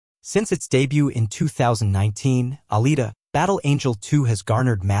Since its debut in 2019, Alita, Battle Angel 2 has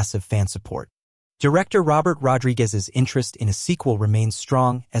garnered massive fan support. Director Robert Rodriguez's interest in a sequel remains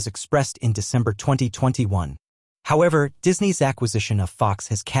strong, as expressed in December 2021. However, Disney's acquisition of Fox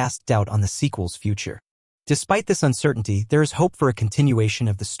has cast doubt on the sequel's future. Despite this uncertainty, there is hope for a continuation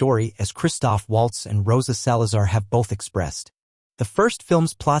of the story, as Christoph Waltz and Rosa Salazar have both expressed. The first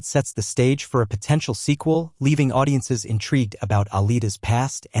film's plot sets the stage for a potential sequel, leaving audiences intrigued about Alita's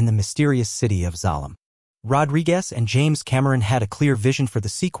past and the mysterious city of Zalem. Rodriguez and James Cameron had a clear vision for the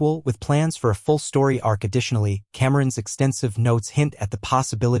sequel, with plans for a full story arc. Additionally, Cameron's extensive notes hint at the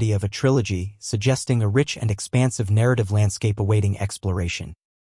possibility of a trilogy, suggesting a rich and expansive narrative landscape awaiting exploration.